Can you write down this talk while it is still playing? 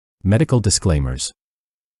Medical disclaimers.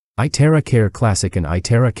 iTerra Care Classic and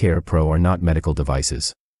iTerra Care Pro are not medical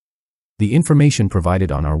devices. The information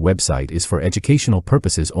provided on our website is for educational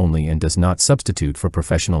purposes only and does not substitute for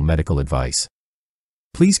professional medical advice.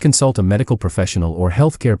 Please consult a medical professional or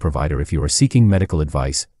healthcare provider if you are seeking medical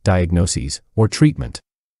advice, diagnoses, or treatment.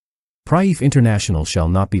 Praif International shall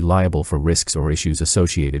not be liable for risks or issues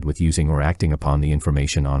associated with using or acting upon the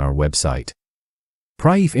information on our website.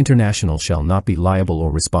 Praif International shall not be liable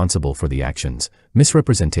or responsible for the actions,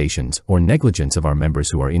 misrepresentations, or negligence of our members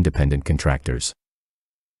who are independent contractors.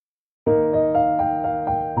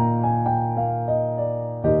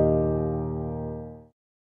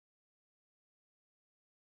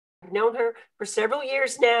 I've known her for several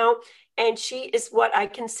years now, and she is what I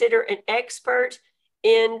consider an expert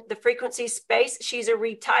in the frequency space. She's a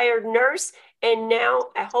retired nurse and now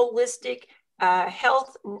a holistic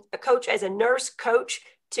health coach, as a nurse coach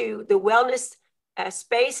to the wellness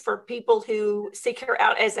space for people who seek her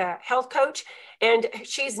out as a health coach. And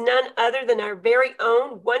she's none other than our very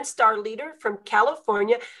own one-star leader from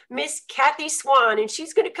California, Miss Kathy Swann. And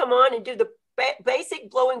she's going to come on and do the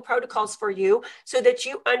basic blowing protocols for you so that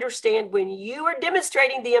you understand when you are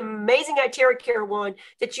demonstrating the amazing iTerra Care wand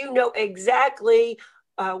that you know exactly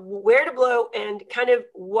where to blow and kind of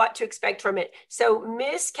what to expect from it. So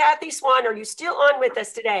Miss Kathy Swann, are you still on with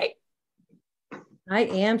us today? I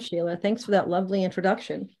am, Sheila. Thanks for that lovely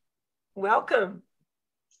introduction. Welcome.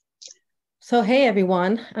 So, hey,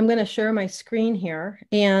 everyone, I'm going to share my screen here,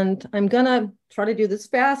 and I'm going to try to do this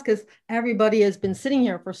fast because everybody has been sitting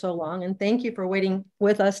here for so long, and thank you for waiting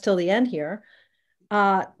with us till the end here.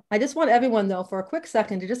 I just want everyone, though, for a quick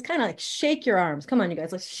second to just kind of like shake your arms. Come on, you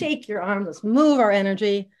guys, let's shake your arms. Let's move our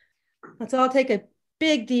energy. Let's all take a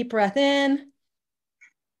big, deep breath in,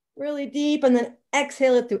 really deep, and then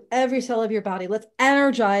exhale it through every cell of your body. Let's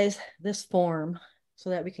energize this form so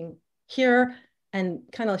that we can hear and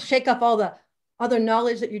kind of shake up all the other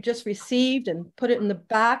knowledge that you just received and put it in the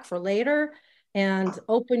back for later, and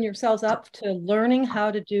open yourselves up to learning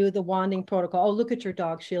how to do the wanding protocol. Oh, look at your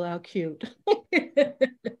dog, Sheila, how cute.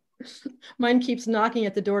 Mine keeps knocking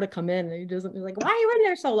at the door to come in, and he doesn't, he's like, why are you in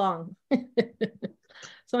there so long?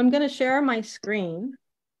 So I'm going to share my screen,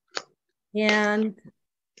 and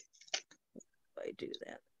I do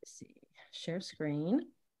that. Let's see, share screen.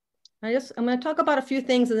 I'm going to talk about a few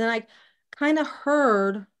things, and then I kind of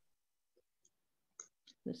heard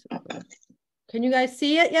this. Can you guys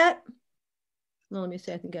see it yet? No, let me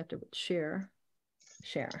see. I think I have to share.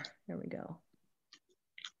 There we go.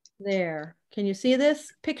 There. Can you see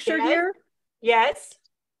this picture here? Yes.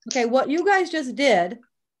 Okay, what you guys just did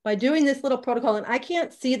by doing this little protocol, and I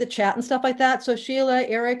can't see the chat and stuff like that. So Sheila,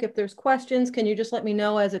 Eric, if there's questions, can you just let me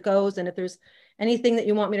know as it goes? And if there's anything that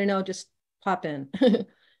you want me to know, just pop in.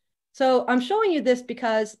 So I'm showing you this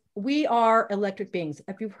because we are electric beings.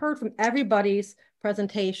 If you've heard from everybody's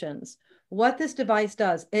presentations, what this device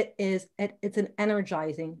does, it's an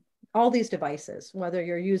energizing, all these devices, whether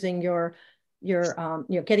you're using you're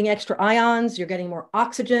getting extra ions, you're getting more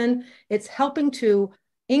oxygen, it's helping to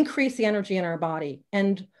increase the energy in our body.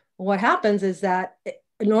 And what happens is that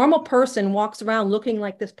a normal person walks around looking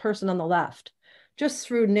like this person on the left, just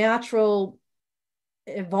through natural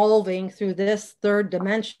evolving through this third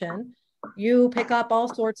dimension. You pick up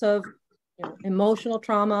all sorts of emotional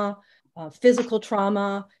trauma, physical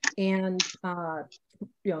trauma, and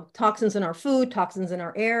toxins in our food, toxins in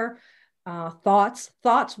our air, thoughts,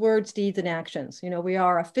 words, deeds, and actions. We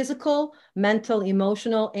are a physical, mental,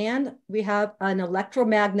 emotional, and we have an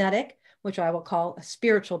electromagnetic, which I will call a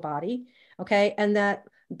spiritual body. Okay, and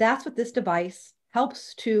that's what this device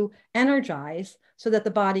helps to energize so that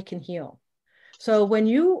the body can heal. So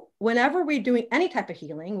whenever we're doing any type of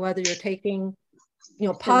healing, whether you're taking,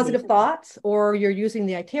 positive thoughts or you're using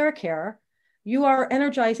the iTerra Care, you are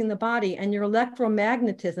energizing the body, and your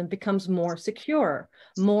electromagnetism becomes more secure,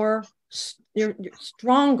 you're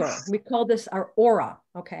stronger. We call this our aura,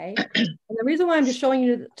 okay? And the reason why I'm just showing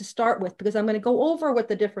you to start with, because I'm going to go over what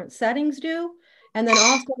the different settings do, and then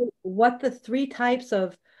also what the 3 types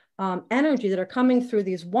of energy that are coming through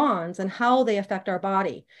these wands and how they affect our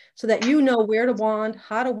body, so that you know where to wand,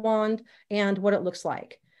 how to wand, and what it looks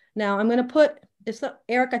like. Now I'm going to put,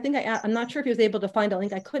 Eric, I think I'm not sure if he was able to find a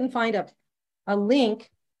link. I couldn't find a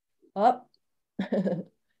link up.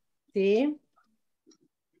 See,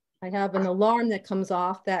 I have an alarm that comes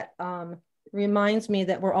off that reminds me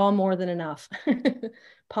that we're all more than enough.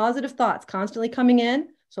 Positive thoughts constantly coming in,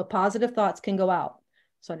 so positive thoughts can go out.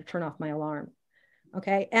 So I had to turn off my alarm.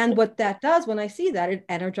 Okay, and what that does when I see that, it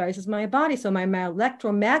energizes my body, so my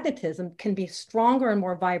electromagnetism can be stronger and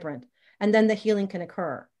more vibrant, and then the healing can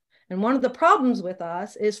occur. And one of the problems with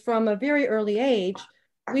us is from a very early age,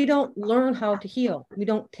 we don't learn how to heal. We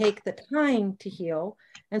don't take the time to heal.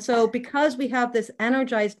 And so because we have this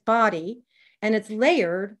energized body and it's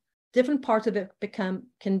layered, different parts of it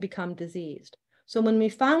can become diseased. So when we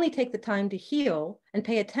finally take the time to heal and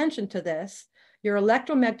pay attention to this, your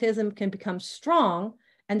electromagnetism can become strong,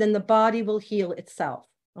 and then the body will heal itself,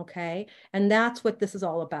 okay? And that's what this is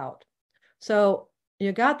all about. So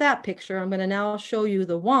you got that picture. I'm going to now show you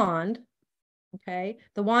the wand, okay?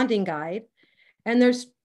 The wanding guide. And there's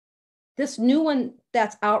this new one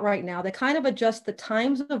that's out right now that kind of adjusts the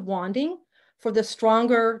times of wanding for the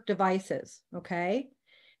stronger devices, okay?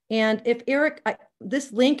 And if Eric,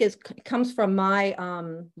 this link comes from my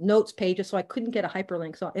notes pages, so I couldn't get a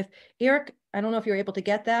hyperlink. So if Eric, I don't know if you're able to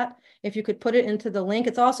get that, if you could put it into the link.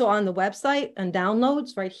 It's also on the website and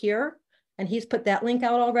downloads right here. And he's put that link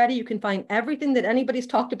out already. You can find everything that anybody's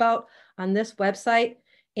talked about on this website.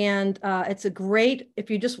 And it's a great, if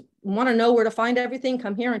you just want to know where to find everything,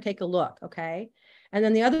 come here and take a look, okay? And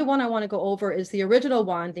then the other one I want to go over is the original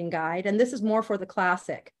wanding guide. And this is more for the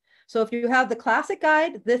classic. So if you have the classic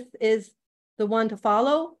guide, this is the one to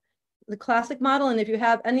follow, the classic model. And if you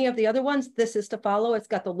have any of the other ones, this is to follow. It's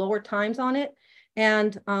got the lower times on it.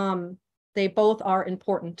 And they both are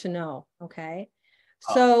important to know, okay?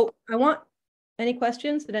 So I want, any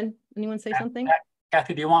questions? Did anyone say something?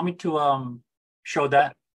 Kathy, do you want me to show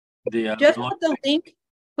that? Just put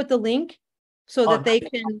the link so that they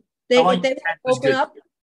can, they want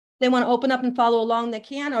to open up and follow along, they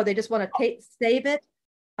can, or they just want to save it.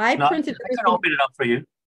 I printed everything. I can open it up for you.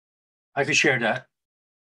 I can share that.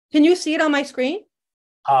 Can you see it on my screen?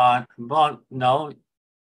 Well, no.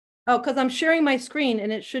 Oh, because I'm sharing my screen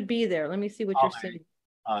and it should be there. Let me see what you're saying.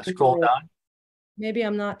 Scroll down. Maybe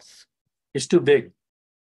I'm not. It's too big.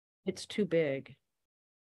 It's too big.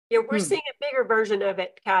 Yeah, we're seeing a bigger version of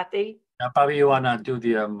it, Kathy. Probably you want to do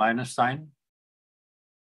the minus sign.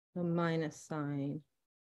 The minus sign.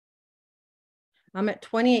 I'm at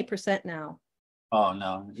 28% now. Oh,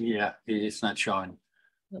 no. Yeah, it's not showing.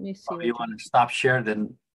 Let me see. You want to stop share,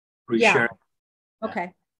 then reshare. Yeah.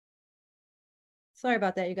 Okay. Sorry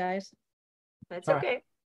about that, you guys. That's okay.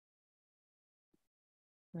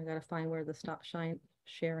 I got to find where the stop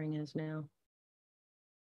sharing is now.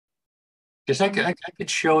 Because I could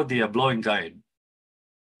show the blowing guide.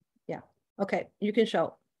 Yeah. Okay. You can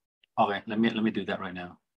show. Okay. Let me do that right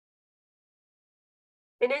now.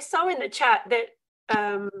 And I saw in the chat that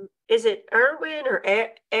is it Erwin or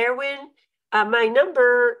Erwin? My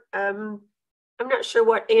number, I'm not sure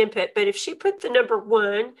what Ann put, but if she put the number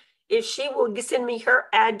 1, if she will send me her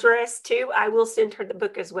address too, I will send her the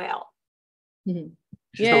book as well. Mm-hmm.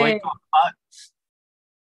 Yeah.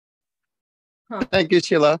 Thank you,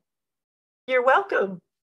 Sheila. You're welcome.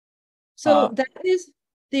 So that is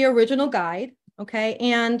the original guide. Okay.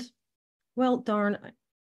 And well, darn,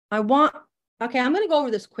 I'm going to go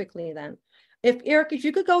over this quickly then. Eric, if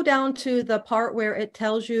you could go down to the part where it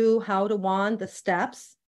tells you how to wand the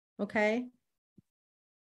steps. Okay.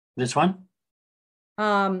 This one?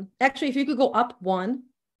 Actually, if you could go up one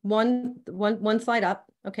slide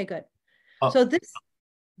up. Okay, good. So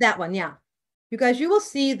that one, yeah. You guys, you will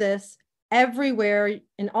see this everywhere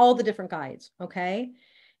in all the different guides, okay?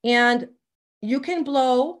 And you can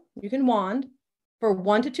wand for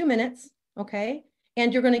 1 to 2 minutes, okay?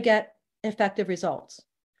 And you're going to get effective results.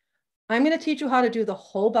 I'm going to teach you how to do the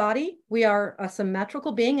whole body. We are a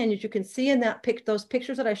symmetrical being, and as you can see in that those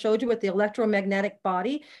pictures that I showed you with the electromagnetic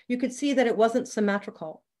body, you could see that it wasn't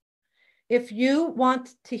symmetrical. If you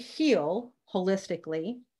want to heal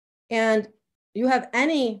holistically, and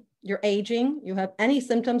you're aging, you have any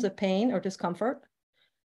symptoms of pain or discomfort,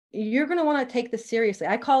 you're going to want to take this seriously.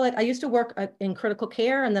 I used to work in critical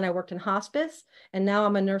care, and then I worked in hospice, and now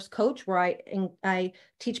I'm a nurse coach where I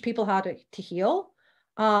teach people how to heal.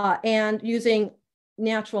 And using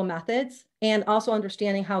natural methods and also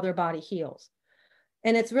understanding how their body heals.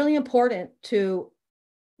 And it's really important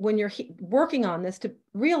when you're working on this, to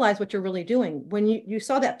realize what you're really doing. When you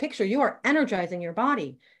saw that picture, you are energizing your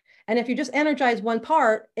body. And if you just energize one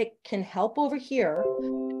part, it can help over here.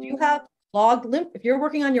 If you have clogged lymph, if you're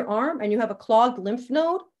working on your arm and you have a clogged lymph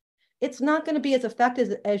node, it's not going to be as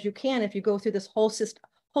effective as you can if you go through this whole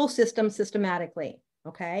system systematically,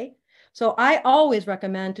 okay? So I always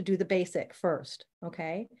recommend to do the basic first,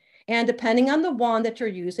 okay? And depending on the wand that you're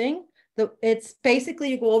using, it's basically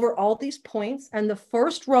you go over all these points, and the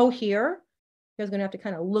first row here, you guys are gonna have to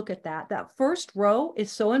kind of look at that. That first row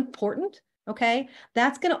is so important, okay?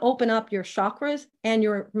 That's gonna open up your chakras and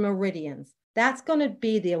your meridians. That's gonna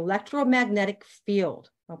be the electromagnetic field,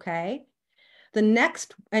 okay? The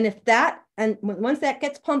next, and if that, and once that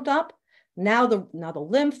gets pumped up, now the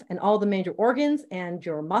lymph and all the major organs and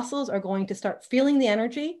your muscles are going to start feeling the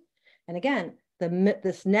energy. And again,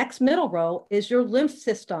 this next middle row is your lymph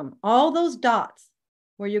system. All those dots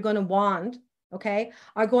where you're going to wand, okay,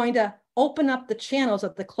 are going to open up the channels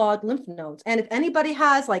of the clogged lymph nodes. And if anybody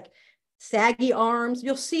has like saggy arms,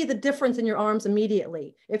 you'll see the difference in your arms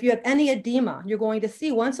immediately. If you have any edema, you're going to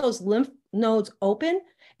see once those lymph nodes open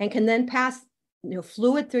and can then pass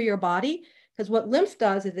fluid through your body. Because what lymph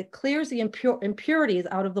does is it clears the impurities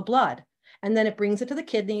out of the blood, and then it brings it to the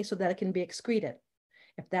kidney so that it can be excreted.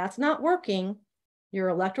 If that's not working, your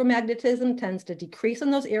electromagnetism tends to decrease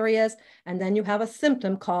in those areas, and then you have a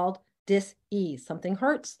symptom called dis-ease. Something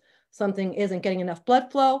hurts, something isn't getting enough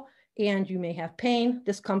blood flow, and you may have pain,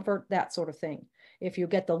 discomfort, that sort of thing. If you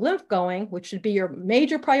get the lymph going, which should be your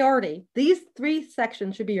major priority, these 3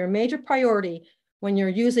 sections should be your major priority when you're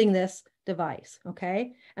using this device,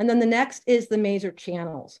 okay? And then the next is the major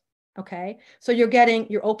channels, okay? So you're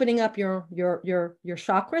opening up your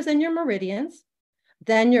chakras and your meridians.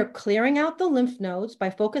 Then you're clearing out the lymph nodes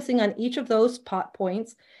by focusing on each of those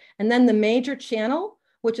points. And then the major channel,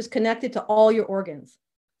 which is connected to all your organs.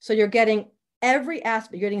 So you're getting every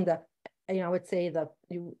aspect, you're getting the, I would say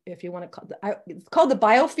if you want to call it's called the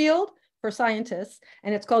biofield for scientists,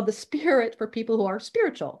 and it's called the spirit for people who are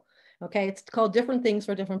spiritual. Okay, it's called different things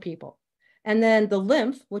for different people. And then the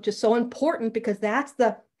lymph, which is so important because that's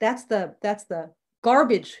the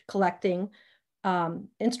garbage collecting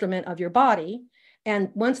instrument of your body. And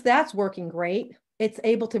once that's working great, it's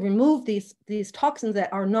able to remove these toxins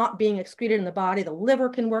that are not being excreted in the body. The liver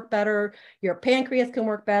can work better, your pancreas can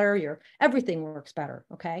work better, everything works better,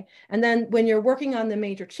 okay? And then when you're working on the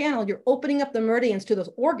major channel, you're opening up the meridians to those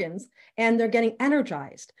organs, and they're getting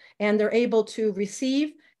energized, and they're able to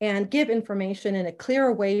receive and give information in a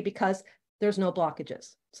clearer way because there's no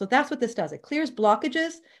blockages. So that's what this does. It clears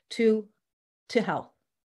blockages to health,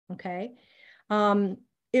 okay?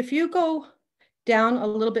 If you go down a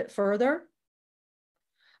little bit further,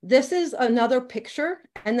 this is another picture,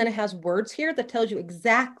 and then it has words here that tells you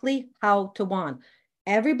exactly how to wand.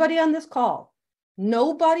 Everybody on this call,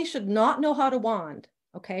 nobody should not know how to wand,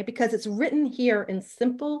 okay? Because it's written here in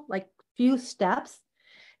simple, like few steps.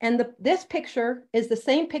 And this picture is the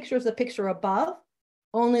same picture as the picture above,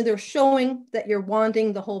 only they're showing that you're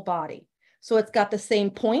wanding the whole body. So it's got the same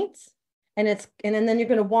points, and then you're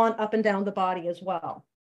going to wand up and down the body as well.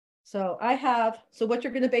 So what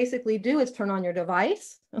you're going to basically do is turn on your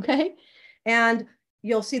device, okay? And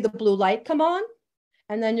you'll see the blue light come on,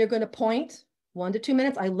 and then you're going to point 1 to 2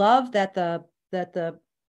 minutes. I love that the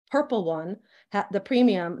purple one,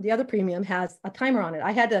 the other premium has a timer on it.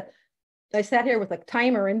 I sat here with a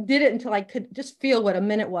timer and did it until I could just feel what a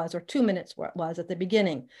minute was, or 2 minutes was at the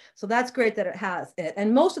beginning. So that's great that it has it.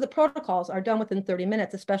 And most of the protocols are done within 30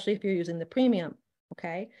 minutes, especially if you're using the premium,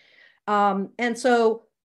 okay? And so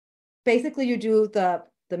basically you do the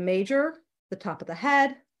major, the top of the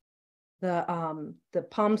head, the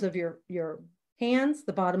palms of your hands,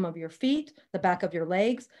 the bottom of your feet, the back of your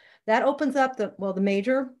legs. That opens up the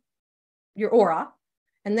major, your aura.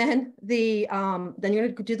 And then then you're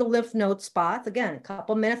going to do the lymph node spots. Again, a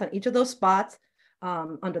couple minutes on each of those spots,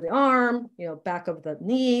 under the arm, back of the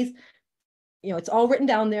knees. It's all written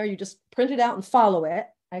down there. You just print it out and follow it.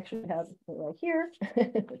 I actually have it right here.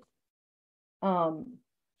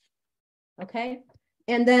 Okay.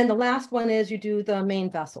 And then the last one is you do the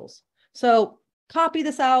main vessels. So copy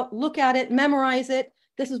this out, look at it, memorize it.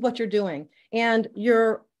 This is what you're doing. And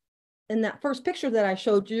in that first picture that I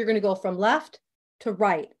showed you, you're going to go from left to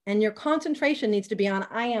right. And your concentration needs to be on,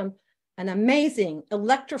 I am an amazing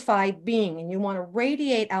electrified being, and you want to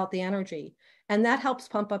radiate out the energy. And that helps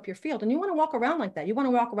pump up your field. And you want to walk around like that. You want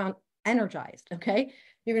to walk around energized, okay?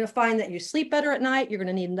 You're going to find that you sleep better at night. You're going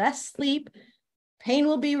to need less sleep. Pain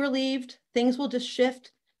will be relieved. Things will just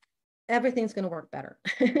shift. Everything's going to work better.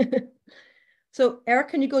 So Eric,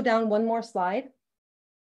 can you go down one more slide?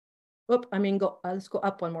 Let's go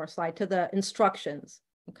up one more slide to the instructions,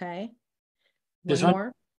 okay? This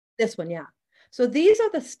one? This one, yeah. So these are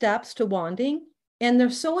the steps to wanding, and they're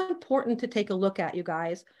so important to take a look at, you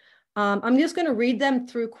guys. I'm just going to read them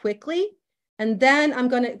through quickly, and then I'm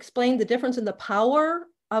going to explain the difference in the power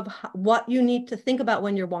of what you need to think about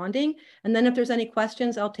when you're wanding. And then if there's any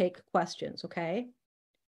questions, I'll take questions, okay?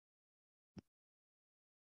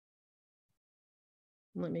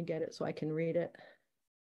 Let me get it so I can read it.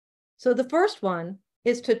 So the first one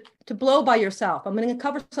is to blow by yourself. I'm going to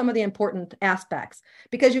cover some of the important aspects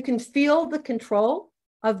because you can feel the control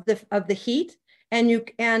of the heat, and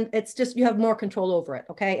it's just, you have more control over it,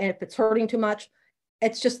 okay? And if it's hurting too much,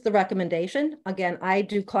 it's just the recommendation. Again, I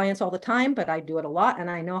do clients all the time, but I do it a lot and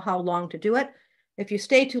I know how long to do it. If you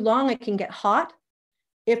stay too long, it can get hot.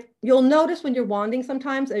 If you'll notice when you're wanding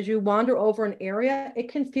sometimes, as you wander over an area, it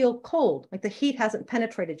can feel cold, like the heat hasn't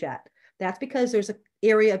penetrated yet. That's because there's an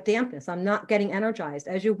area of dampness. I'm not getting energized.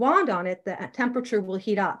 As you wand on it, the temperature will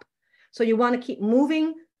heat up. So you want to keep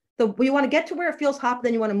moving. You want to get to where it feels hot,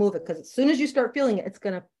 then you want to move it, because as soon as you start feeling it,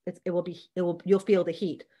 you'll feel the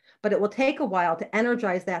heat. But it will take a while to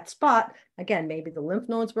energize that spot. Again, maybe the lymph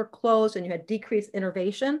nodes were closed and you had decreased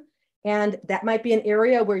innervation. And that might be an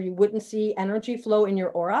area where you wouldn't see energy flow in your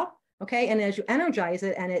aura. Okay. And as you energize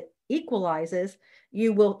it and it equalizes,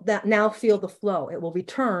 you will now feel the flow. It will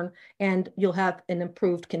return and you'll have an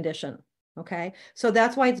improved condition. Okay. So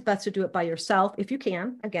that's why it's best to do it by yourself if you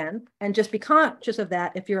can, again, and just be conscious of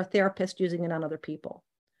that if you're a therapist using it on other people.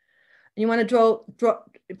 And you want to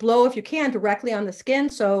blow, if you can, directly on the skin.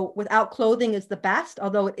 So without clothing is the best,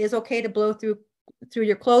 although it is okay to blow through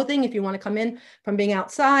your clothing. If you want to come in from being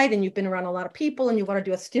outside and you've been around a lot of people and you want to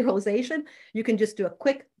do a sterilization, you can just do a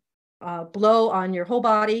quick blow on your whole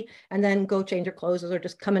body and then go change your clothes or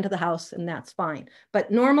just come into the house and that's fine.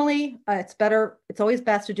 But normally it's always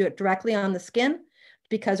best to do it directly on the skin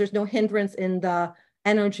because there's no hindrance in the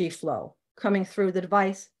energy flow coming through the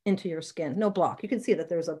device into your skin. No block. You can see that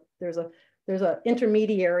there's a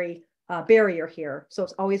intermediary barrier here. So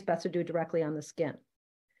it's always best to do directly on the skin.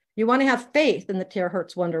 You want to have faith in the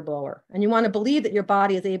terahertz wonder blower, and you want to believe that your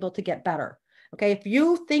body is able to get better. Okay. If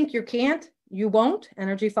you think you can't, you won't.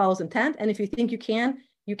 Energy follows intent. And if you think you can,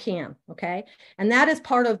 you can. Okay. And that is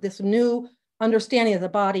part of this new understanding of the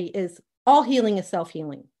body is all healing is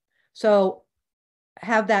self-healing. So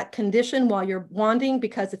have that condition while you're wanding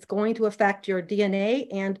because it's going to affect your DNA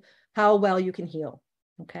and how well you can heal.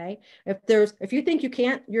 Okay. If you think you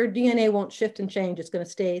can't, your DNA won't shift and change. It's going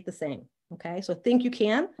to stay the same. Okay. So think you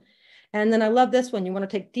can. And then I love this one. You want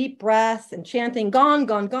to take deep breaths and chanting, gone,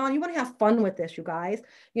 gone, gone. You want to have fun with this, you guys.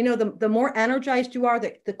 You know, the more energized you are,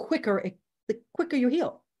 the quicker you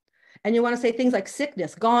heal. And you want to say things like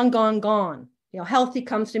sickness, gone, gone, gone. You know, healthy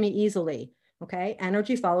comes to me easily. Okay.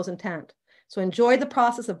 Energy follows intent. So enjoy the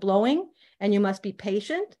process of blowing, and you must be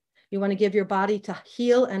patient. You want to give your body to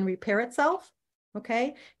heal and repair itself.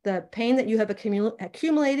 Okay. The pain that you have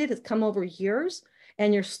accumulated has come over years,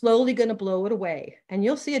 and you're slowly going to blow it away, and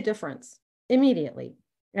you'll see a difference immediately.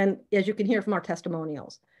 And as you can hear from our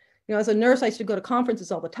testimonials, you know, as a nurse, I used to go to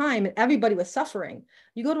conferences all the time and everybody was suffering.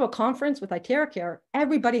 You go to a conference with iTerracare,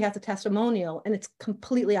 everybody has a testimonial, and it's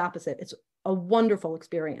completely opposite. It's a wonderful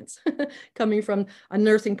experience coming from a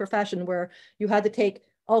nursing profession where you had to take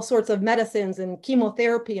all sorts of medicines and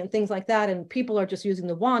chemotherapy and things like that. And people are just using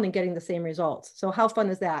the wand and getting the same results. So how fun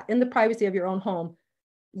is that? In the privacy of your own home,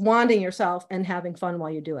 wanding yourself and having fun while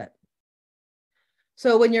you do it.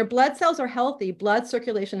 So when your blood cells are healthy, blood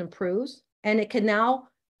circulation improves, and it can now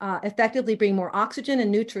effectively bring more oxygen and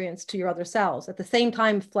nutrients to your other cells, at the same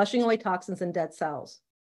time flushing away toxins and dead cells.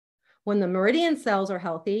 When the meridian cells are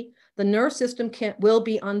healthy, the nerve system will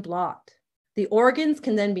be unblocked. The organs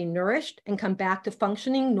can then be nourished and come back to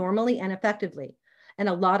functioning normally and effectively, and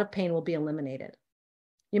a lot of pain will be eliminated.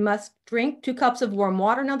 You must drink 2 cups of warm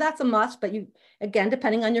water. Now that's a must, but you, again,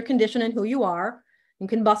 depending on your condition and who you are, you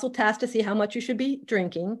can muscle test to see how much you should be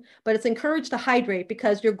drinking, but it's encouraged to hydrate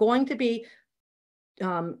because you're going to be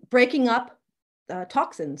breaking up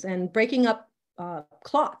toxins and breaking up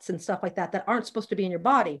clots and stuff like that aren't supposed to be in your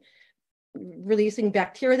body, releasing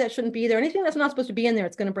bacteria that shouldn't be there. Anything that's not supposed to be in there,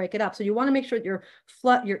 it's going to break it up. So you want to make sure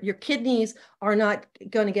that your kidneys are not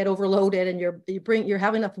going to get overloaded, and you're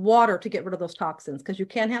having enough water to get rid of those toxins, because you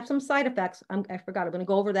can have some side effects. I forgot, I'm going to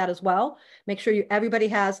go over that as well. Make sure everybody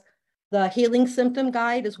has the healing symptom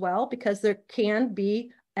guide as well, because there can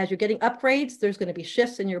be, as you're getting upgrades, there's going to be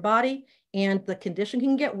shifts in your body, and the condition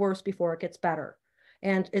can get worse before it gets better.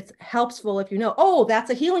 And it's helpful if you know, oh, that's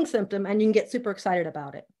a healing symptom, and you can get super excited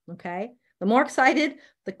about it. Okay. The more excited,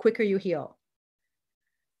 the quicker you heal.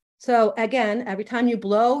 So again, every time you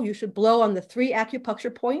blow, you should blow on the 3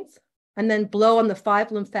 acupuncture points, and then blow on the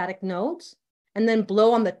 5 lymphatic nodes, and then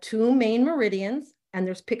blow on the 2 main meridians. And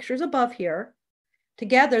there's pictures above here.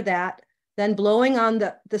 Together then blowing on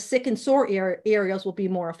the sick and sore areas will be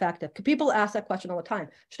more effective. People ask that question all the time.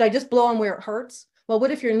 Should I just blow on where it hurts? Well, what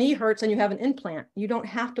if your knee hurts and you have an implant? You don't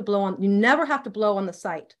have to blow on, you never have to blow on the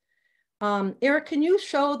site. Eric, can you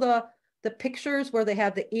show the pictures where they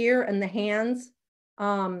have the ear and the hands?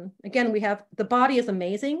 Again, we have, the body is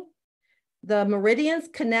amazing. The meridians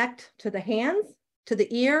connect to the hands, to the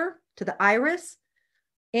ear, to the iris.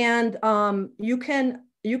 And you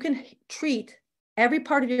can treat every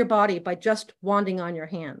part of your body by just wanding on your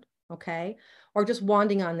hand. Okay. or just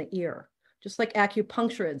wanding on the ear, just like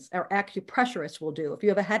acupuncturists or acupressurists will do. If you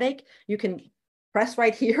have a headache, you can press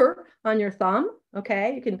right here on your thumb,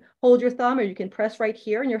 okay? You can hold your thumb or you can press right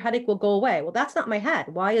here and your headache will go away. Well, that's not my head.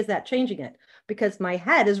 Why is that changing it? Because my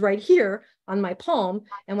head is right here on my palm,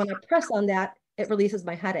 and when I press on that, it releases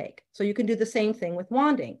my headache. So you can do the same thing with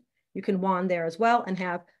wanding. You can wand there as well and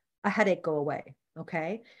have a headache go away,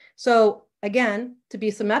 okay? So again, to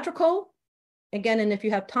be symmetrical, again, and if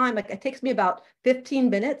you have time, like it takes me about 15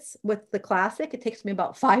 minutes with the classic. It takes me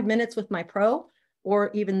about 5 minutes with my pro,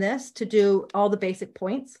 or even this, to do all the basic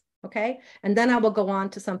points, okay? And then I will go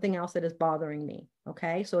on to something else that is bothering me,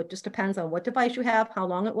 okay? So it just depends on what device you have, how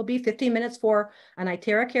long it will be. 15 minutes for an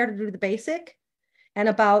iTera Care to do the basic, and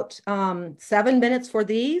about 7 minutes for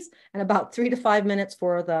these, and about 3 to 5 minutes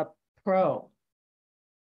for the pro,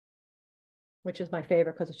 which is my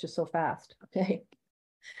favorite because it's just so fast, okay?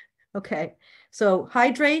 Okay, so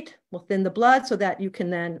hydrate will thin the blood so that you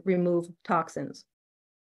can then remove toxins.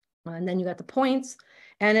 And then you got the points,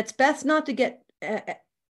 and it's best not to get,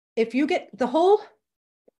 if you get the whole,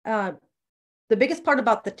 the biggest part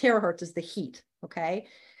about the terahertz is the heat, okay?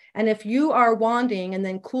 And if you are wanding and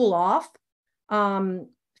then cool off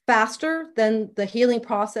faster than the healing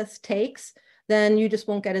process takes, then you just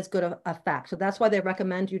won't get as good a effect. So that's why they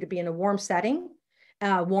recommend you to be in a warm setting,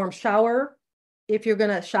 warm shower. If you're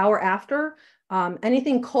gonna shower after,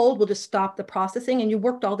 anything cold will just stop the processing, and you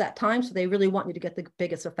worked all that time, so they really want you to get the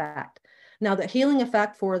biggest effect. Now, the healing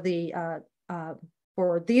effect for the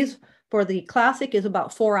classic is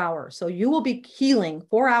about 4 hours. So you will be healing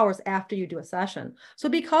 4 hours after you do a session. So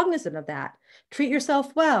be cognizant of that. Treat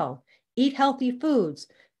yourself well. Eat healthy foods.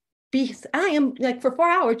 I am like for 4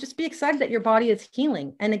 hours, just be excited that your body is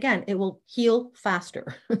healing. And again, it will heal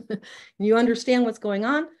faster. You understand what's going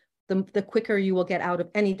on, the quicker you will get out of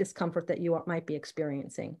any discomfort that you might be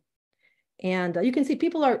experiencing. And you can see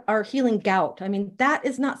people are healing gout. I mean, that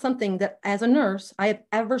is not something that as a nurse, I have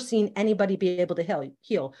ever seen anybody be able to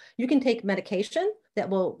heal. You can take medication that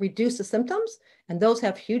will reduce the symptoms, and those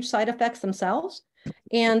have huge side effects themselves.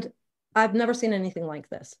 And I've never seen anything like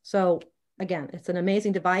this. So again, it's an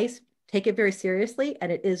amazing device. Take it very seriously, and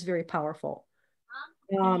it is very powerful.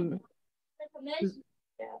 Is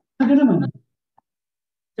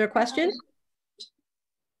there a question?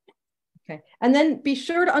 Okay, and then be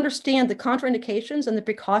sure to understand the contraindications and the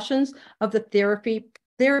precautions of the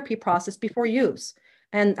therapy process before use.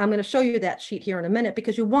 And I'm going to show you that sheet here in a minute,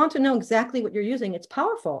 because you want to know exactly what you're using. It's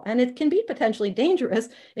powerful, and it can be potentially dangerous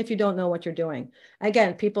if you don't know what you're doing.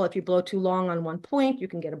 Again, people, if you blow too long on one point, you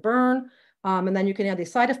can get a burn, and then you can have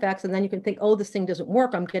these side effects, and then you can think, oh, this thing doesn't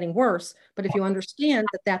work, I'm getting worse. But if you understand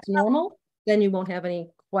that that's normal, then you won't have any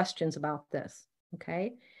questions about this,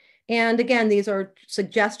 okay? And again, these are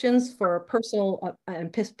suggestions for personal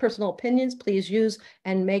opinions. Please use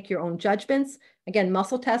and make your own judgments. Again,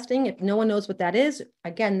 muscle testing, if no one knows what that is,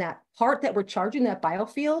 again, that part that we're charging, that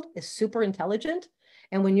biofield, is super intelligent.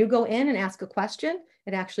 And when you go in and ask a question,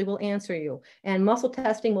 it actually will answer you. And muscle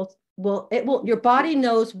testing your body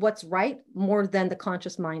knows what's right more than the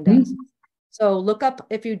conscious mind does. So look up,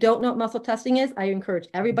 if you don't know what muscle testing is, I encourage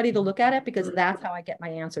everybody to look at it, because that's how I get my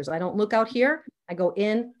answers. I don't look out here, I go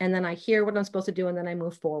in, and then I hear what I'm supposed to do, and then I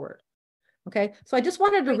move forward. Okay, so I just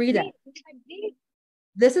wanted to read it.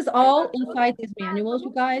 This is all inside these manuals,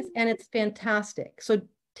 you guys, and it's fantastic. So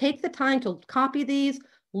take the time to copy these,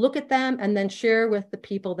 look at them, and then share with the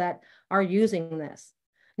people that are using this.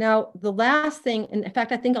 Now, the last thing, and in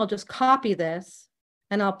fact, I think I'll just copy this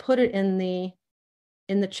and I'll put it in the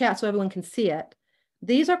chat so everyone can see it.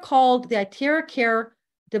 These are called the iTera Care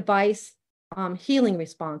device healing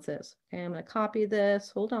responses. Okay, I'm going to copy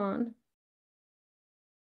this. Hold on.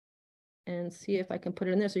 And see if I can put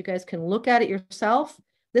it in there so you guys can look at it yourself.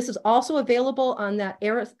 This is also available on that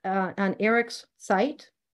on Eric's site.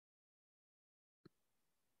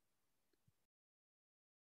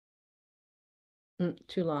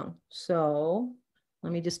 Too long. So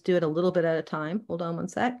let me just do it a little bit at a time. Hold on one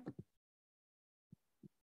sec.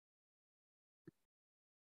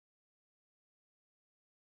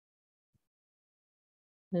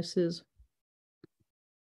 This is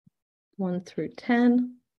 1 through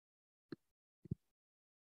 10.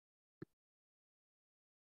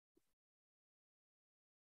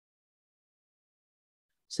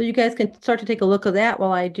 So you guys can start to take a look at that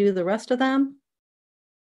while I do the rest of them.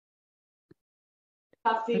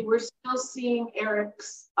 Kathy, we're still seeing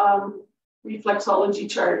Eric's reflexology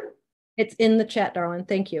chart. It's in the chat, darling.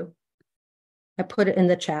 Thank you. I put it in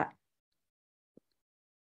the chat.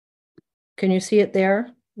 Can you see it there?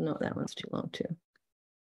 No, that one's too long too.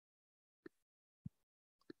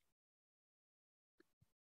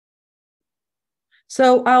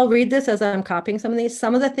 So I'll read this as I'm copying some of these.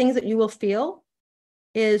 Some of the things that you will feel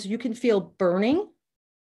is you can feel burning,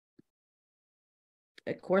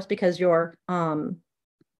 of course, because you're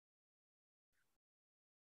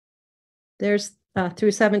there's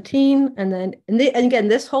through 17, and then and again,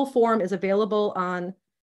 this whole form is available on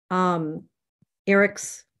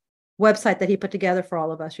Eric's website that he put together for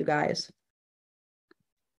all of us, you guys.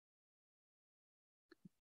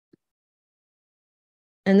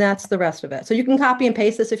 And that's the rest of it. So you can copy and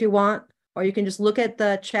paste this if you want, or you can just look at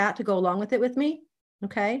the chat to go along with it with me.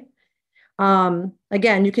 Okay.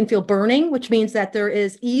 Again, you can feel burning, which means that there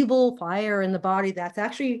is evil fire in the body that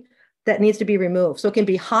needs to be removed. So it can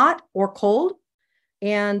be hot or cold.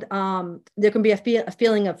 And there can be a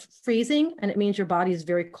feeling of freezing, and it means your body is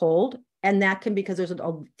very cold. And that can be because there's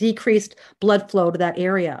a decreased blood flow to that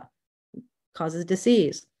area, causes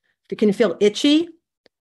disease. You can feel itchy,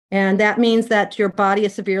 and that means that your body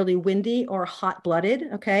is severely windy or hot-blooded,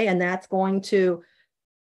 okay? And that's going to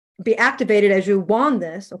be activated as you wand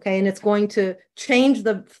this, okay? And it's going to change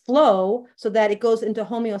the flow so that it goes into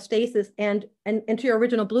homeostasis and into your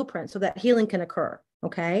original blueprint so that healing can occur,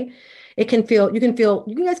 okay? You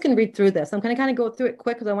guys can read through this. I'm going to kind of go through it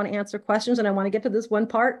quick because I want to answer questions and I want to get to this one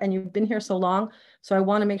part, and you've been here so long. So I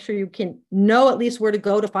want to make sure you can know at least where to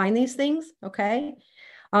go to find these things, okay?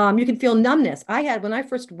 You can feel numbness. When I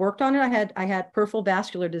first worked on it, I had peripheral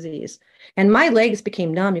vascular disease, and my legs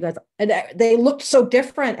became numb, you guys. And they looked so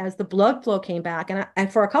different as the blood flow came back. And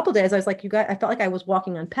for a couple of days, I was like, you guys, I felt like I was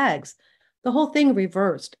walking on pegs. The whole thing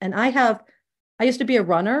reversed. And I used to be a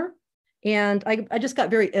runner, and I just got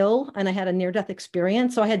very ill, and I had a near-death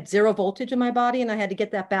experience. So I had zero voltage in my body, and I had to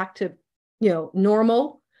get that back to,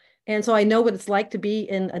 normal. And so I know what it's like to be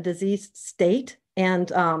in a diseased state and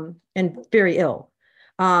very ill.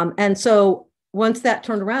 And so once that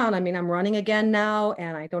turned around, I'm running again now,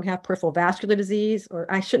 and I don't have peripheral vascular disease,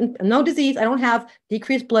 no disease. I don't have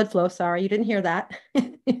decreased blood flow. Sorry, you didn't hear that.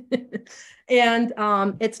 And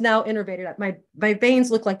it's now innervated. My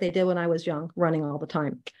veins look like they did when I was young, running all the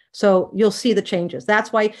time. So you'll see the changes.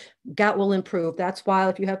 That's why gout will improve. That's why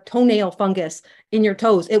if you have toenail fungus in your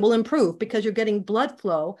toes, it will improve because you're getting blood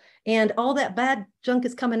flow, and all that bad junk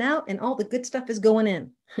is coming out and all the good stuff is going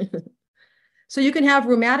in. So you can have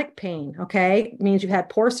rheumatic pain, okay? It means you had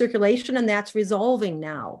poor circulation, and that's resolving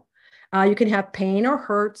now. You can have pain or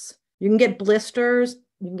hurts. You can get blisters.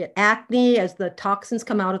 You can get acne as the toxins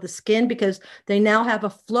come out of the skin because they now have a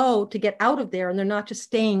flow to get out of there, and they're not just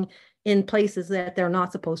staying in places that they're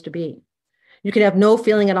not supposed to be. You can have no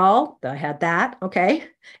feeling at all. I had that, okay?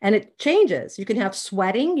 And it changes. You can have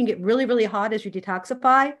sweating. You can get really, really hot as you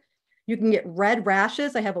detoxify. You can get red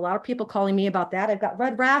rashes. I have a lot of people calling me about that. I've got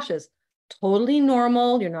red rashes. Totally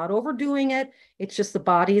normal. You're not overdoing it. It's just the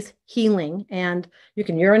body's healing, and you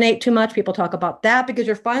can urinate too much. People talk about that because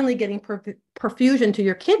you're finally getting perfusion to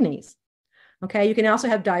your kidneys. Okay. You can also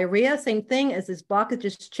have diarrhea, same thing as this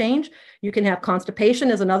blockages change. You can have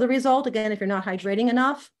constipation as another result. Again, if you're not hydrating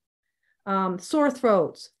enough, sore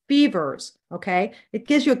throats, fevers. Okay. It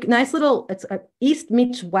gives you a nice it's a East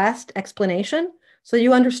meets West explanation. So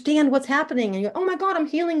you understand what's happening, and you go, oh my God, I'm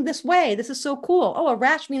healing this way. This is so cool. Oh, a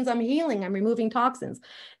rash means I'm healing. I'm removing toxins.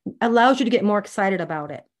 It allows you to get more excited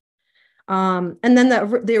about it. And then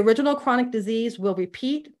the original chronic disease will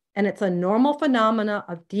repeat, and it's a normal phenomena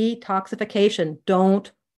of detoxification.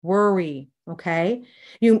 Don't worry, okay?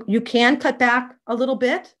 You can cut back a little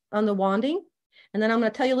bit on the wanding, and then I'm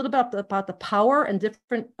going to tell you a little bit about the power and the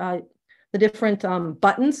different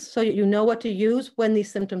buttons so you know what to use when these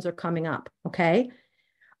symptoms are coming up, okay?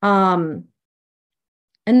 And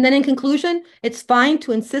then in conclusion, it's fine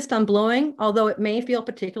to insist on blowing, although it may feel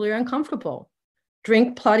particularly uncomfortable.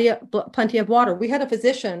 Drink plenty of water. We had a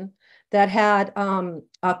physician that had a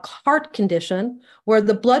heart condition where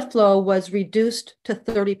the blood flow was reduced to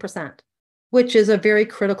 30%, which is a very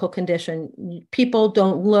critical condition. People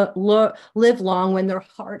don't live long when their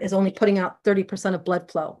heart is only putting out 30% of blood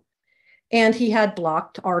flow. And he had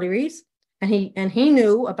blocked arteries, and he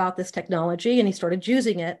knew about this technology, and he started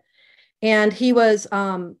using it. And he was did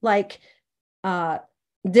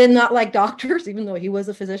not like doctors, even though he was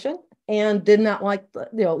a physician, and did not like,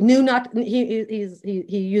 he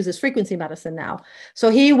uses frequency medicine now. So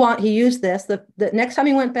he used this. The next time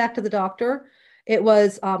he went back to the doctor, it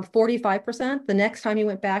was 45%. The next time he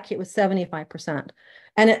went back, it was 75%.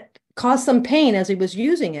 And it caused some pain as he was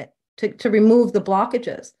using it to remove the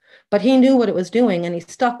blockages. But he knew what it was doing, and he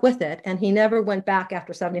stuck with it, and he never went back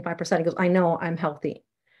after 75%. He goes, I know I'm healthy.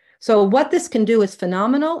 So what this can do is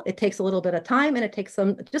phenomenal. It takes a little bit of time, and it takes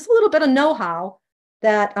just a little bit of know-how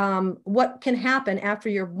that what can happen after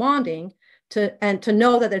you're wanding to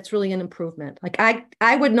know that it's really an improvement. Like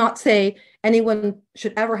I would not say anyone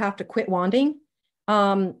should ever have to quit wanding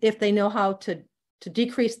if they know how to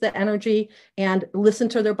decrease the energy and listen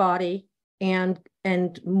to their body and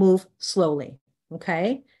move slowly.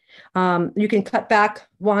 Okay. You can cut back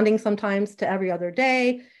wanding sometimes to every other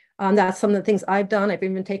day. That's some of the things I've done. I've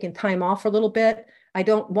even taken time off for a little bit. I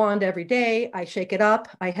don't wand every day. I shake it up.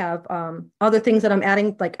 I have other things that I'm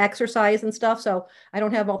adding, like exercise and stuff. So I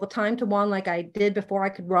don't have all the time to wand like I did before I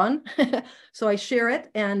could run. So I share it.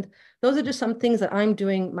 And those are just some things that I'm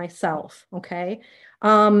doing myself. Okay.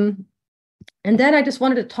 And then I just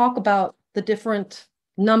wanted to talk about the different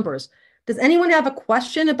numbers. Does anyone have a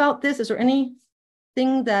question about this? Is there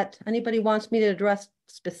anything that anybody wants me to address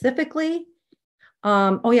specifically?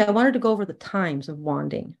 Oh yeah, I wanted to go over the times of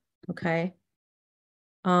wanding. Okay.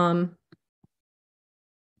 Hold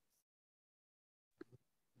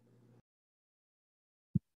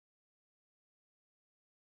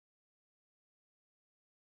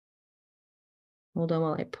on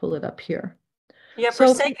while I pull it up here. Yeah,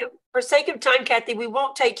 for sake of time, Kathy, we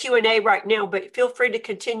won't take Q&A right now, but feel free to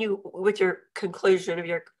continue with your conclusion of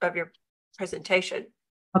your presentation.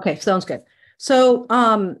 Okay, sounds good. So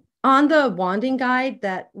on the wanding guide,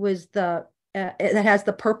 that was that has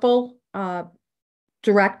the purple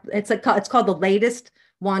direct, it's called the latest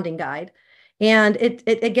wanding guide. And it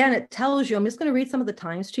again, it tells you, I'm just going to read some of the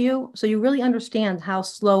times to you so you really understand how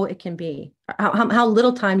slow it can be, how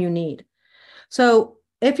little time you need. So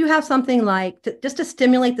if you have something like just to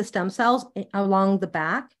stimulate the stem cells along the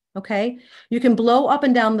back, okay, you can blow up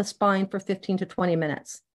and down the spine for 15 to 20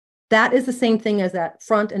 minutes. That is the same thing as that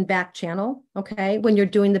front and back channel, okay, when you're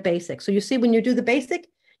doing the basic. So you see, when you do the basic,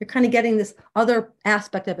 you're kind of getting this other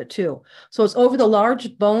aspect of it too. So it's over the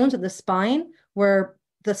large bones of the spine where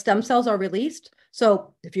the stem cells are released.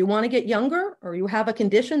 So if you want to get younger or you have a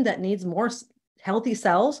condition that needs more healthy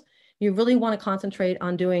cells, you really want to concentrate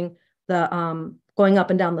on doing the going up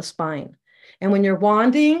and down the spine. And when you're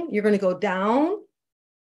wanding, you're going to go down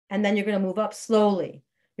and then you're going to move up slowly.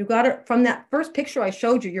 You got it from that first picture I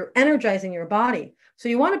showed you, you're energizing your body. So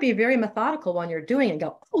you want to be very methodical when you're doing it and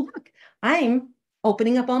go, oh, look, I'm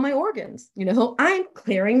opening up all my organs. You know, I'm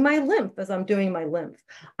clearing my lymph as I'm doing my lymph.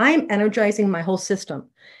 I'm energizing my whole system.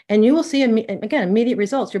 And you will see, again, immediate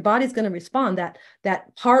results. Your body's going to respond.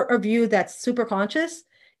 That part of you that's super conscious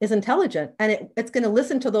is intelligent, and it's going to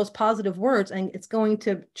listen to those positive words, and it's going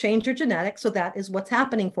to change your genetics. So that is what's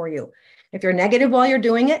happening for you. If you're negative while you're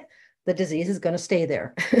doing it, the disease is going to stay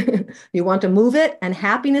there. You want to move it, and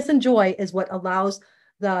happiness and joy is what allows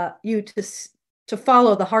you to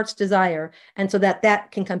follow the heart's desire, and so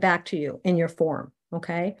that can come back to you in your form.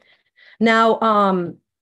 Okay. Now,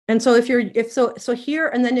 and so if here,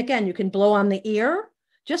 and then again, you can blow on the ear.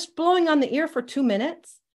 Just blowing on the ear for 2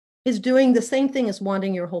 minutes is doing the same thing as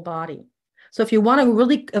wanding your whole body. So if you want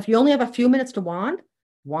to if you only have a few minutes to wand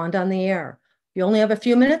on the ear. If you only have a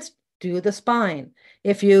few minutes, do the spine.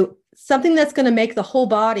 Something that's going to make the whole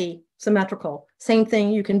body symmetrical, same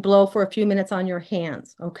thing, you can blow for a few minutes on your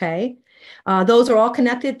hands, okay? Those are all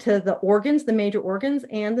connected to the organs, the major organs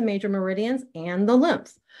and the major meridians and the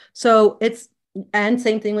lymph. So and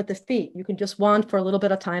same thing with the feet. You can just wand for a little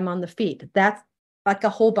bit of time on the feet. That's like a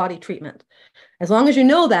whole body treatment. As long as you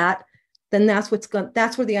know that, then that's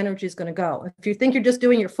where the energy is going to go. If you think you're just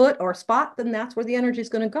doing your foot or a spot, then that's where the energy is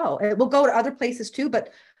going to go. It will go to other places too,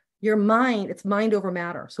 but your mind, it's mind over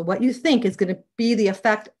matter. So what you think is going to be the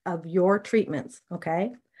effect of your treatments.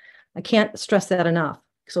 Okay. I can't stress that enough.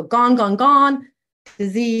 So gone,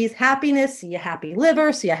 disease, happiness, see a happy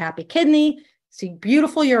liver, see a happy kidney, see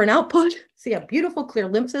beautiful urine output, see a beautiful clear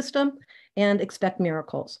lymph system, and expect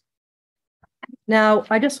miracles. Now,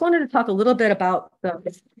 I just wanted to talk a little bit about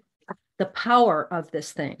the power of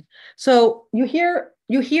this thing. So you hear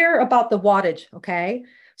about the wattage, okay?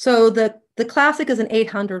 So the classic is an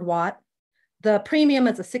 800 watt. The premium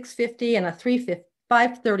is a 650 and a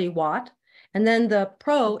 530 watt. And then the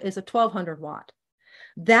pro is a 1200 watt.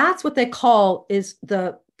 That's what they call is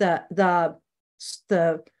the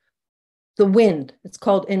wind. It's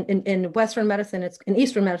called in Western medicine, in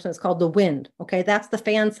Eastern medicine, it's called the wind. Okay, that's the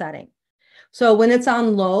fan setting. So when it's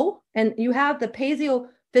on low, and you have the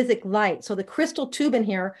paleophasic light, so the crystal tube in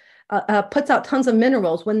here puts out tons of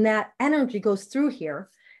minerals. When that energy goes through here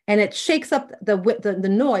and it shakes up the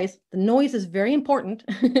noise is very important.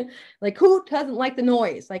 Like, who doesn't like the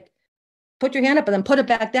noise? Like, put your hand up and then put it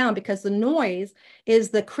back down, because the noise is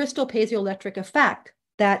the crystal piezoelectric effect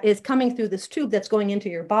that is coming through this tube that's going into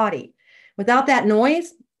your body. Without that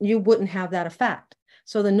noise, you wouldn't have that effect.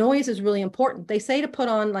 So the noise is really important. They say to put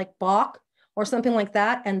on like Bach or something like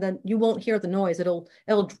that, and then you won't hear the noise. It'll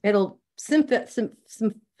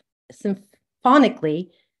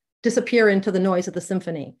symphonically disappear into the noise of the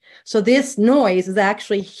symphony. So this noise is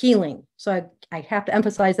actually healing. So I have to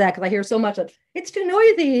emphasize that because I hear so much of it's too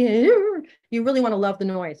noisy. You really want to love the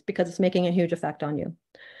noise because it's making a huge effect on you.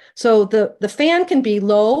 So the fan can be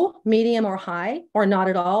low, medium, or high, or not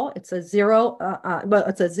at all. It's a zero, well,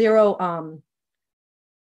 it's a zero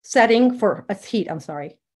setting for a heat, I'm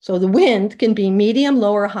sorry. So the wind can be medium,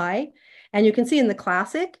 low, or high. And you can see in the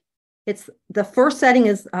classic, it's the first setting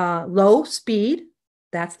is low speed,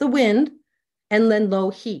 that's the wind, and then low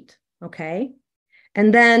heat, okay?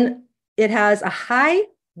 And then it has a high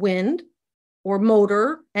wind or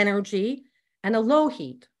motor energy and a low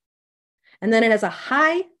heat. And then it has a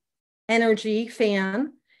high energy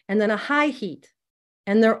fan and then a high heat.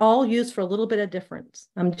 And they're all used for a little bit of difference.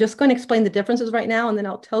 I'm just going to explain the differences right now, and then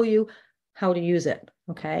I'll tell you how to use it,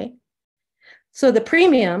 okay? So the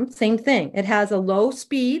premium, same thing. It has a low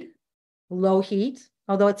speed, low heat,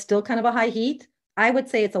 although it's still kind of a high heat. I would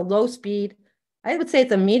say it's a low speed. I would say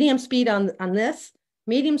it's a medium speed on this,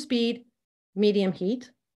 medium speed, medium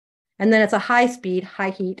heat. And then it's a high speed, high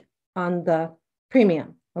heat on the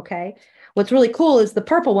premium, okay? What's really cool is the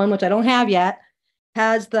purple one, which I don't have yet,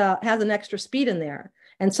 has an extra speed in there.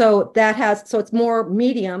 And so it's more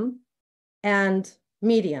medium and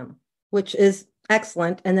medium, which is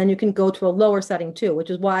excellent. And then you can go to a lower setting too, which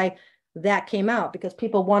is why that came out, because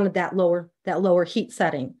people wanted that lower heat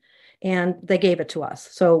setting, and they gave it to us.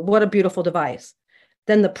 So what a beautiful device.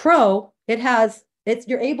 Then the Pro,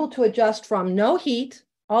 you're able to adjust from no heat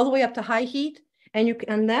all the way up to high heat.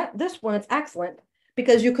 And this one is excellent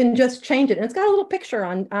because you can just change it. And it's got a little picture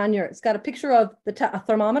it's got a picture of a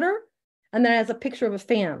thermometer, and then it has a picture of a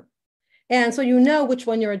fan. And so you know which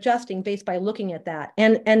one you're adjusting based by looking at that.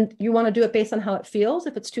 And you want to do it based on how it feels.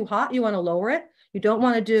 If it's too hot, you want to lower it. You don't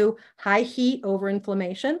want to do high heat over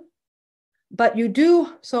inflammation, but you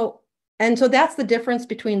do. So that's the difference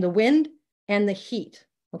between the wind and the heat.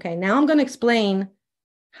 Okay, now I'm going to explain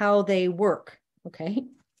how they work. Okay,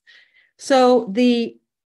 so the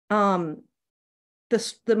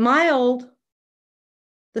strong,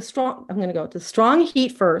 I'm going to go to strong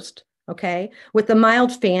heat first. Okay, with the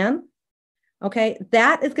mild fan. Okay,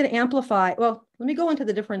 that is going to amplify. Well, let me go into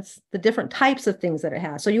the different types of things that it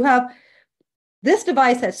has. So you have, this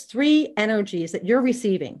device has 3 energies that you're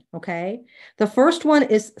receiving, okay? The first one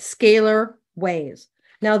is scalar waves.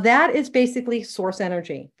 Now that is basically source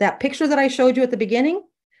energy. That picture that I showed you at the beginning,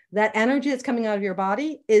 that energy that's coming out of your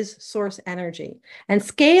body is source energy. And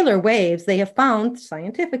scalar waves, they have found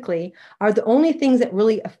scientifically, are the only things that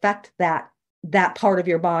really affect that part of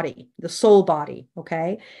your body, the soul body,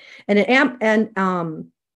 okay? And it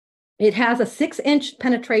has a 6-inch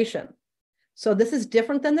penetration. So this is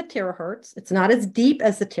different than the terahertz. It's not as deep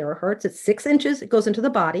as the terahertz. It's 6 inches. It goes into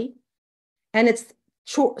the body, and it's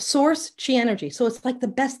source chi energy. So it's like the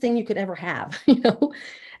best thing you could ever have, you know?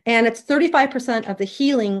 And it's 35% of the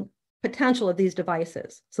healing potential of these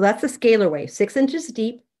devices. So that's the scalar wave, 6 inches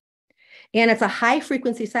deep. And it's a high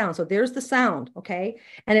frequency sound. So there's the sound, okay?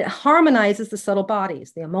 And it harmonizes the subtle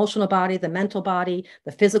bodies, the emotional body, the mental body,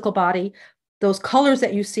 the physical body. Those colors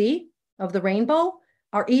that you see of the rainbow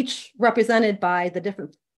are each represented by the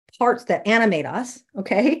different parts that animate us,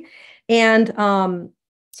 okay? And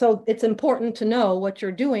so it's important to know what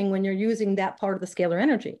you're doing when you're using that part of the scalar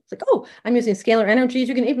energy. It's like, oh, I'm using scalar energies.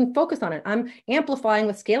 You can even focus on it. I'm amplifying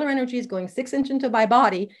with scalar energies going 6 inches into my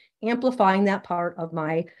body, amplifying that part of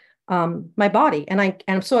my body. And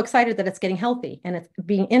I'm so excited that it's getting healthy and it's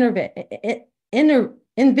being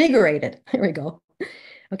invigorated. Here we go.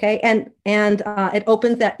 Okay. And it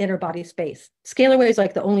opens that inner body space. Scalar waves are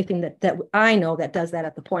like the only thing that I know that does that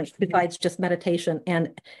at the point, besides just meditation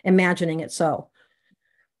and imagining it. So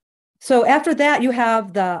after that, you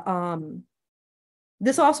have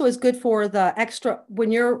this also is good for the extra,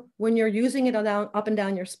 when you're using it up and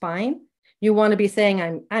down your spine. You want to be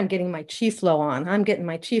saying, I'm getting my chi flow on. I'm getting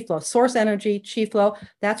my chi flow, source energy, chi flow.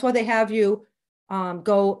 That's why they have you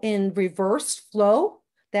go in reverse flow.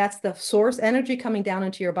 That's the source energy coming down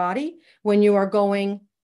into your body. When you are going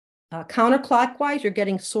counterclockwise, you're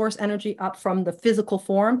getting source energy up from the physical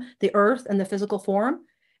form, the earth and the physical form.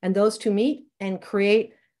 And those two meet and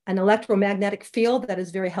create an electromagnetic field that is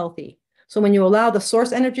very healthy. So when you allow the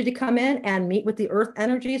source energy to come in and meet with the earth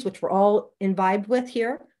energies, which we're all imbibed with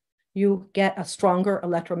here, you get a stronger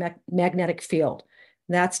electromagnetic field.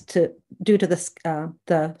 That's due to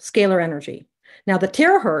the scalar energy. Now the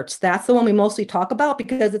terahertz, that's the one we mostly talk about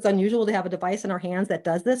because it's unusual to have a device in our hands that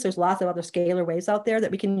does this. There's lots of other scalar waves out there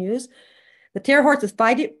that we can use. The terahertz is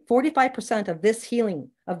 45% of this healing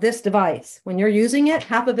of this device. When you're using it,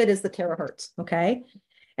 half of it is the terahertz, okay?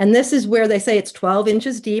 And this is where they say it's 12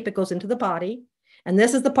 inches deep. It goes into the body. And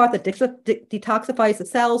this is the part that detoxifies the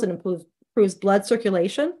cells and improves blood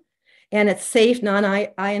circulation. And it's safe,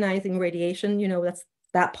 non-ionizing radiation. You know, that's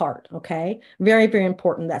that part, okay? Very, very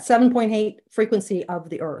important. That 7.8 frequency of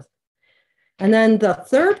the earth. And then the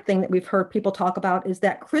third thing that we've heard people talk about is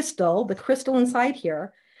that crystal, the crystal inside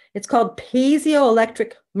here. It's called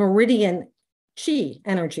piezoelectric meridian chi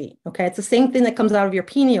energy, okay? It's the same thing that comes out of your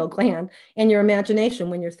pineal gland and your imagination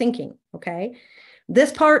when you're thinking, okay?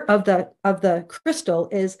 This part of the crystal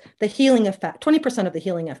is the healing effect, 20% of the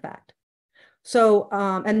healing effect. So,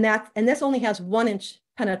 and this only has 1 inch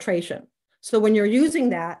penetration. So when you're using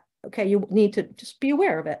that, okay, you need to just be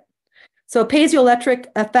aware of it. So piezoelectric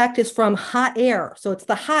effect is from hot air. So it's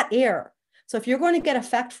the hot air. So if you're going to get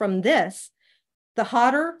effect from this, the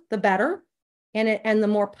hotter, the better. And the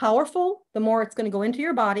more powerful, the more it's going to go into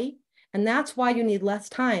your body. And that's why you need less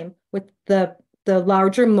time with the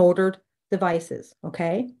larger motored devices,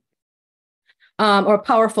 okay? Or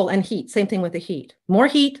powerful and heat, same thing with the heat. More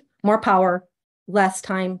heat, more power, less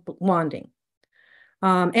time wanding.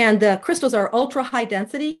 And the crystals are ultra high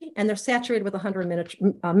density and they're saturated with 100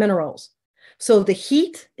 minerals. So the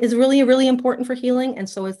heat is really, really important for healing, and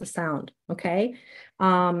so is the sound, okay?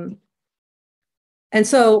 And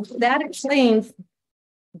so that explains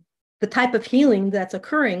the type of healing that's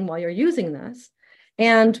occurring while you're using this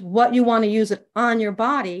and what you want to use it on your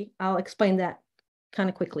body. I'll explain that kind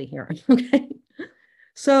of quickly here, okay?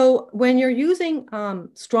 So when you're using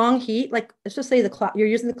strong heat, like let's just say you're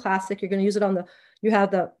using the classic, you're going to use it on you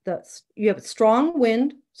have you have strong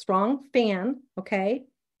wind, strong fan, okay?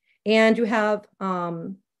 And you have,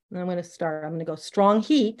 I'm going to go strong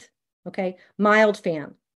heat, okay? Mild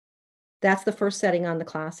fan. That's the first setting on the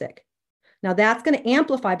classic. Now that's going to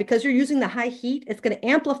amplify, because you're using the high heat, it's going to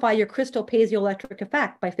amplify your crystal piezoelectric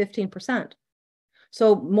effect by 15%.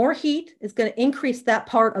 So more heat is going to increase that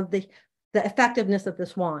part of the effectiveness of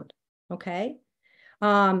this wand, okay?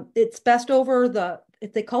 It's best over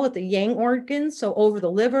they call it the yang organs, so over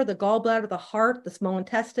the liver, the gallbladder, the heart, the small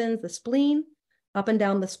intestines, the spleen, up and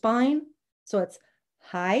down the spine. So it's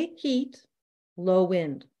high heat, low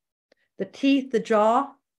wind. The teeth, the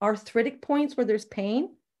jaw, arthritic points where there's pain,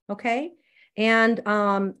 okay? And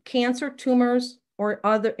cancer, tumors, or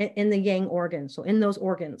other in the yang organs, so in those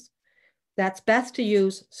organs. That's best to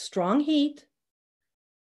use strong heat,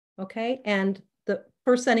 okay? And the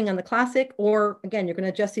first setting on the classic, or again, you're going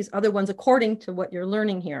to adjust these other ones according to what you're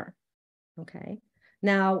learning here, okay?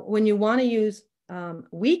 Now, when you want to use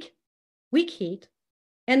weak heat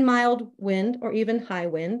and mild wind, or even high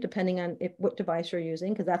wind, depending on what device you're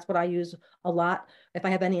using, because that's what I use a lot. If I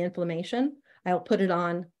have any inflammation, I'll put it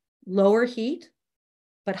on lower heat,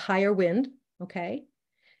 but higher wind, okay?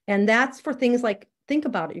 And that's for things like, think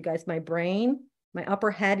about it, you guys, my brain, my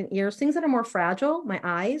upper head and ears, things that are more fragile, my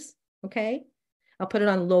eyes, okay? I'll put it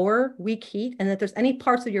on lower, weak heat. And if there's any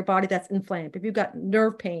parts of your body that's inflamed, if you've got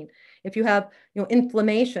nerve pain, if you have,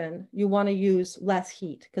 inflammation, you want to use less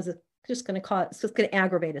heat, because it's just going to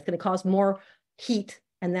aggravate it. It's going to cause more heat,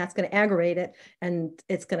 and that's going to aggravate it. And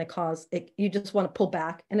it's going to cause it. You just want to pull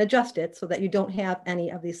back and adjust it so that you don't have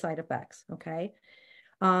any of these side effects. Okay.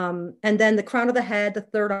 And then the crown of the head, the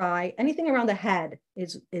third eye, anything around the head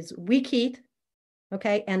is weak heat.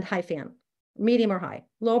 Okay. And high fan, medium or high,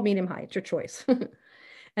 low, medium, high, it's your choice.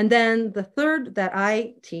 And then the third that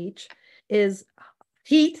I teach is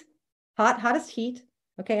heat, hottest heat.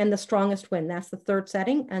 Okay, and the strongest wind. That's the third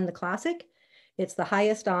setting, and the classic. It's the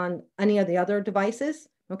highest on any of the other devices.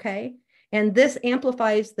 Okay, and this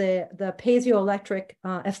amplifies the piezoelectric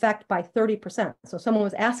effect by 30%. So someone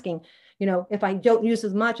was asking, if I don't use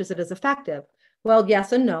as much, is it as effective? Well,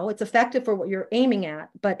 yes and no. It's effective for what you're aiming at,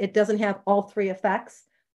 but it doesn't have all three effects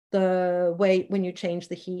the way when you change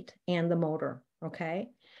the heat and the motor. Okay,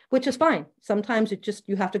 which is fine. Sometimes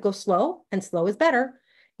you have to go slow, and slow is better.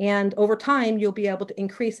 And over time, you'll be able to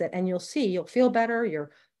increase it, and you'll feel better. You're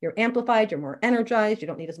amplified, you're more energized. You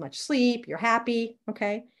don't need as much sleep. You're happy.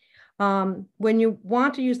 Okay. When you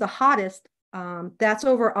want to use the hottest, that's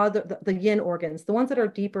over the yin organs, the ones that are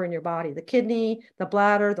deeper in your body, the kidney, the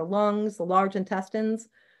bladder, the lungs, the large intestines,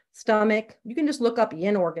 stomach. You can just look up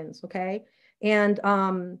yin organs. Okay. And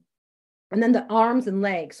then the arms and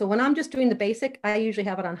legs. So when I'm just doing the basic, I usually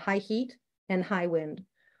have it on high heat and high wind.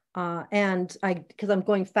 Because I'm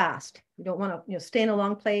going fast. You don't want to, stay in a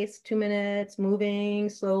long place, 2 minutes, moving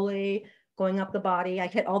slowly, going up the body. I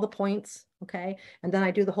hit all the points, okay? And then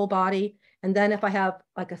I do the whole body. And then if I have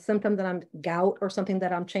like a symptom that I'm gout or something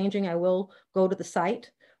that I'm changing, I will go to the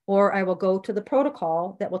site, or I will go to the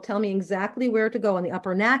protocol that will tell me exactly where to go in the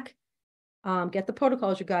upper neck. Get the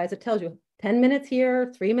protocols, you guys. It tells you 10 minutes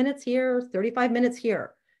here, 3 minutes here, 35 minutes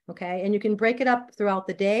here. Okay. And you can break it up throughout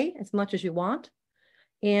the day as much as you want.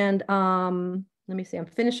 And let me see, I'm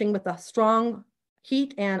finishing with the strong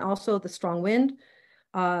heat and also the strong wind.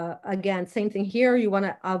 Again, same thing here. You want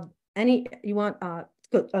to,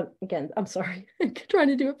 again, I'm sorry, trying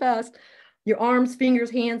to do it fast. Your arms, fingers,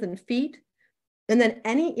 hands, and feet. And then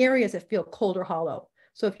any areas that feel cold or hollow.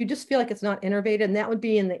 So if you just feel like it's not innervated, and that would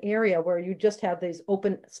be in the area where you just have these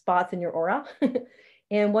open spots in your aura.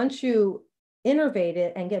 And once you innervate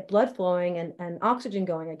it and get blood flowing and oxygen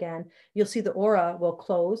going again, you'll see the aura will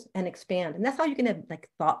close and expand. And that's how you can have like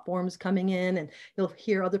thought forms coming in, and you'll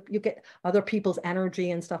you get other people's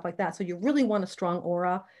energy and stuff like that. So you really want a strong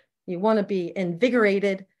aura. You want to be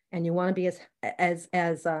invigorated, and you want to be as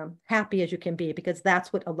happy as you can be, because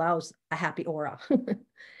that's what allows a happy aura.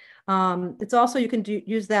 It's also, you can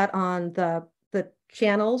use that on the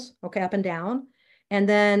channels, okay, up and down, and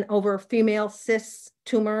then over female cysts,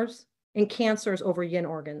 tumors, and cancers over yin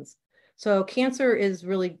organs. So cancer is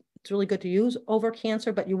it's really good to use over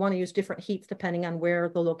cancer, but you want to use different heats depending on where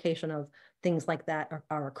the location of things like that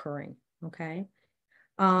are occurring, okay?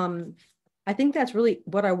 I think that's really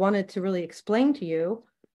what I wanted to really explain to you.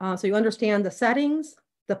 So you understand the settings,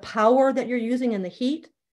 the power that you're using in the heat,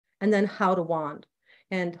 and then how to wand.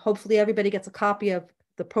 And hopefully everybody gets a copy of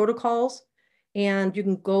the protocols, and you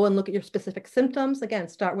can go and look at your specific symptoms. Again,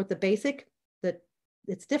 start with the basic, that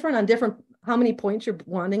it's different on how many points you're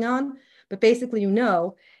wanding on, but basically,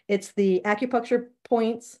 it's the acupuncture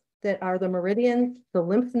points that are the meridians, the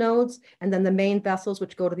lymph nodes, and then the main vessels,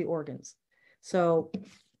 which go to the organs. So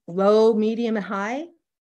low, medium, and high,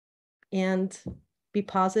 and be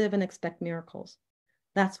positive and expect miracles.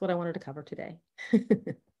 That's what I wanted to cover today.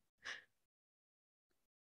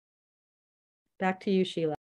 Back to you, Sheila.